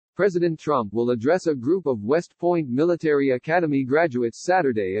President Trump will address a group of West Point Military Academy graduates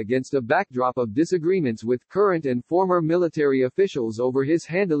Saturday against a backdrop of disagreements with current and former military officials over his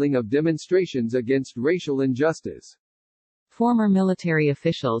handling of demonstrations against racial injustice. Former military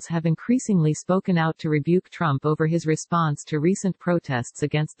officials have increasingly spoken out to rebuke Trump over his response to recent protests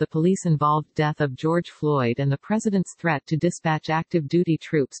against the police-involved death of George Floyd and the president's threat to dispatch active duty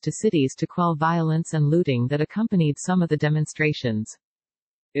troops to cities to quell violence and looting that accompanied some of the demonstrations.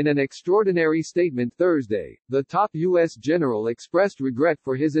 In an extraordinary statement Thursday, the top U.S. general expressed regret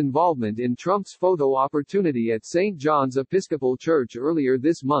for his involvement in Trump's photo opportunity at St. John's Episcopal Church earlier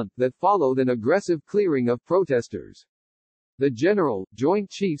this month that followed an aggressive clearing of protesters. The General, Joint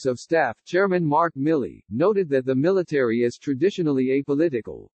Chiefs of Staff Chairman Mark Milley, noted that the military is traditionally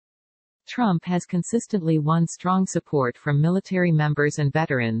apolitical. Trump has consistently won strong support from military members and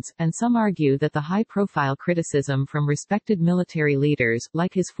veterans, and some argue that the high-profile criticism from respected military leaders,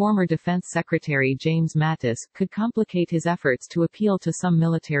 like his former Defense Secretary James Mattis, could complicate his efforts to appeal to some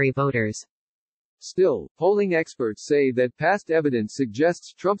military voters. Still, polling experts say that past evidence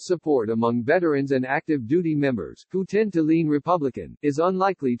suggests Trump's support among veterans and active duty members, who tend to lean Republican, is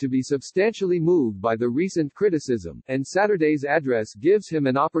unlikely to be substantially moved by the recent criticism, and Saturday's address gives him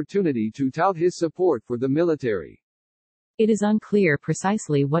an opportunity to tout his support for the military. It is unclear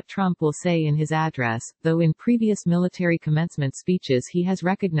precisely what Trump will say in his address, though in previous military commencement speeches he has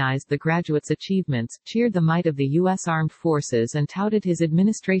recognized the graduates' achievements, cheered the might of the U.S. Armed Forces and touted his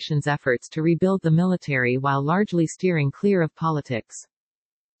administration's efforts to rebuild the military while largely steering clear of politics.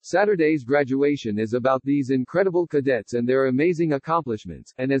 Saturday's graduation is about these incredible cadets and their amazing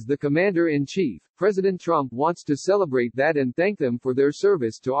accomplishments, and as the Commander-in-Chief, President Trump wants to celebrate that and thank them for their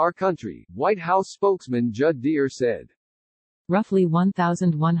service to our country, White House spokesman Judd Deere said. Roughly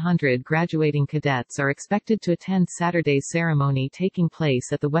 1,100 graduating cadets are expected to attend Saturday's ceremony taking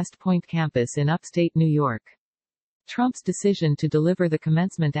place at the West Point campus in upstate New York. Trump's decision to deliver the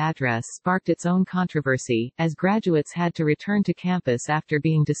commencement address sparked its own controversy, as graduates had to return to campus after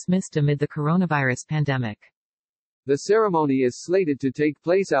being dismissed amid the coronavirus pandemic. The ceremony is slated to take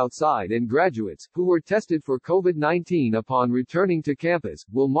place outside and graduates, who were tested for COVID-19 upon returning to campus,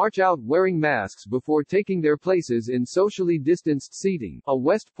 will march out wearing masks before taking their places in socially distanced seating, a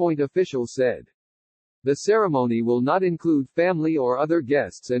West Point official said. The ceremony will not include family or other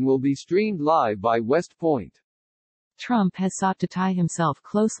guests and will be streamed live by West Point. Trump has sought to tie himself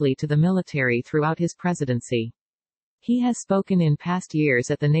closely to the military throughout his presidency. He has spoken in past years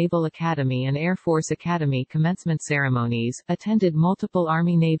at the Naval Academy and Air Force Academy commencement ceremonies, attended multiple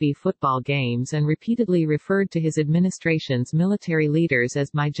Army-Navy football games and repeatedly referred to his administration's military leaders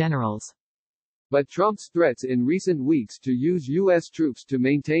as "my generals." But Trump's threats in recent weeks to use U.S. troops to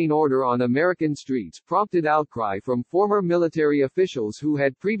maintain order on American streets prompted outcry from former military officials who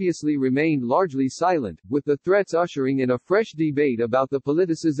had previously remained largely silent, with the threats ushering in a fresh debate about the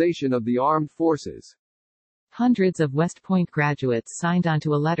politicization of the armed forces. Hundreds of West Point graduates signed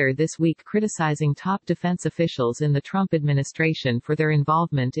onto a letter this week criticizing top defense officials in the Trump administration for their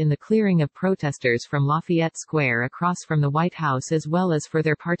involvement in the clearing of protesters from Lafayette Square across from the White House as well as for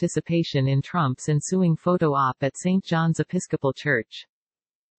their participation in Trump's ensuing photo op at St. John's Episcopal Church.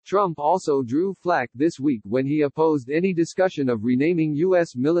 Trump also drew flack this week when he opposed any discussion of renaming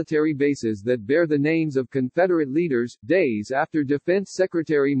U.S. military bases that bear the names of Confederate leaders, days after Defense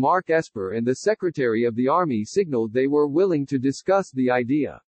Secretary Mark Esper and the Secretary of the Army signaled they were willing to discuss the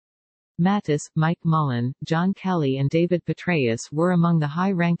idea. Mattis, Mike Mullen, John Kelly and David Petraeus were among the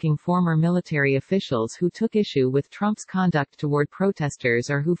high-ranking former military officials who took issue with Trump's conduct toward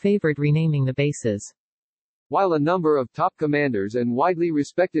protesters or who favored renaming the bases. While a number of top commanders and widely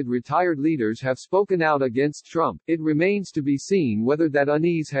respected retired leaders have spoken out against Trump, it remains to be seen whether that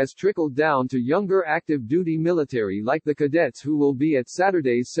unease has trickled down to younger active duty military like the cadets who will be at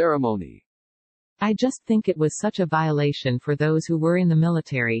Saturday's ceremony. "I just think it was such a violation for those who were in the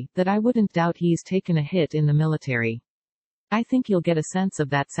military, that I wouldn't doubt he's taken a hit in the military. I think you'll get a sense of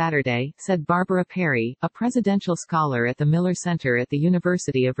that Saturday," said Barbara Perry, a presidential scholar at the Miller Center at the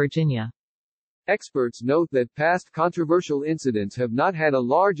University of Virginia. Experts note that past controversial incidents have not had a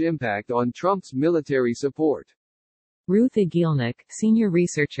large impact on Trump's military support. Ruth Igielnik, senior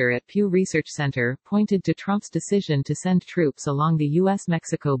researcher at Pew Research Center, pointed to Trump's decision to send troops along the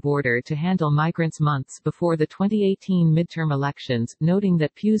U.S.-Mexico border to handle migrants months before the 2018 midterm elections, noting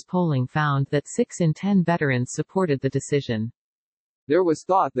that Pew's polling found that 6 in 10 veterans supported the decision. "There was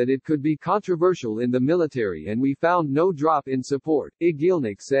thought that it could be controversial in the military and we found no drop in support,"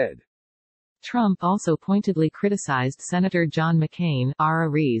 Igielnik said. Trump also pointedly criticized Senator John McCain,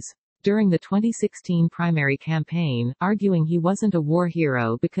 RRE's during the 2016 primary campaign, arguing he wasn't a war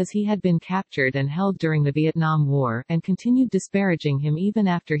hero because he had been captured and held during the Vietnam War, and continued disparaging him even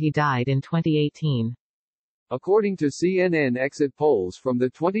after he died in 2018. According to CNN exit polls from the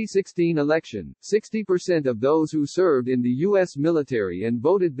 2016 election, 60% of those who served in the U.S. military and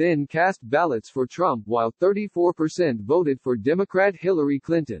voted then cast ballots for Trump, while 34% voted for Democrat Hillary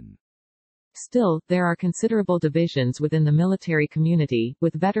Clinton. Still, there are considerable divisions within the military community,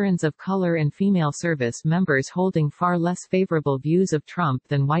 with veterans of color and female service members holding far less favorable views of Trump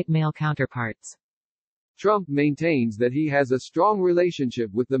than white male counterparts. Trump maintains that he has a strong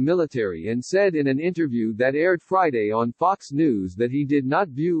relationship with the military and said in an interview that aired Friday on Fox News that he did not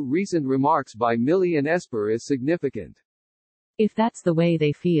view recent remarks by Milley and Esper as significant. If that's the way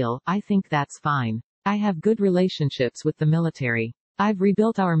they feel, I think that's fine. I have good relationships with the military. I've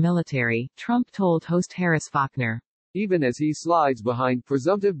rebuilt our military, Trump told host Harris Faulkner. Even as he slides behind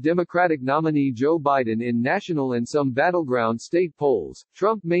presumptive Democratic nominee Joe Biden in national and some battleground state polls,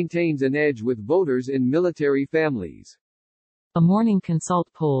 Trump maintains an edge with voters in military families. A Morning Consult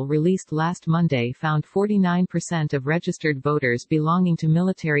poll released last Monday found 49% of registered voters belonging to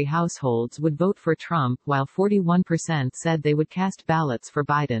military households would vote for Trump, while 41% said they would cast ballots for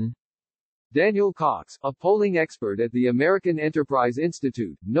Biden. Daniel Cox, a polling expert at the American Enterprise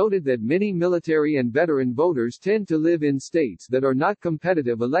Institute, noted that many military and veteran voters tend to live in states that are not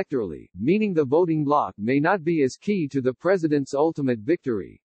competitive electorally, meaning the voting bloc may not be as key to the president's ultimate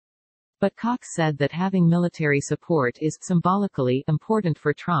victory. But Cox said that having military support is symbolically important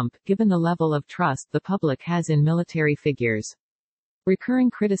for Trump, given the level of trust the public has in military figures. Recurring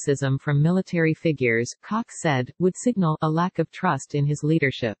criticism from military figures, Cox said, would signal a lack of trust in his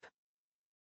leadership.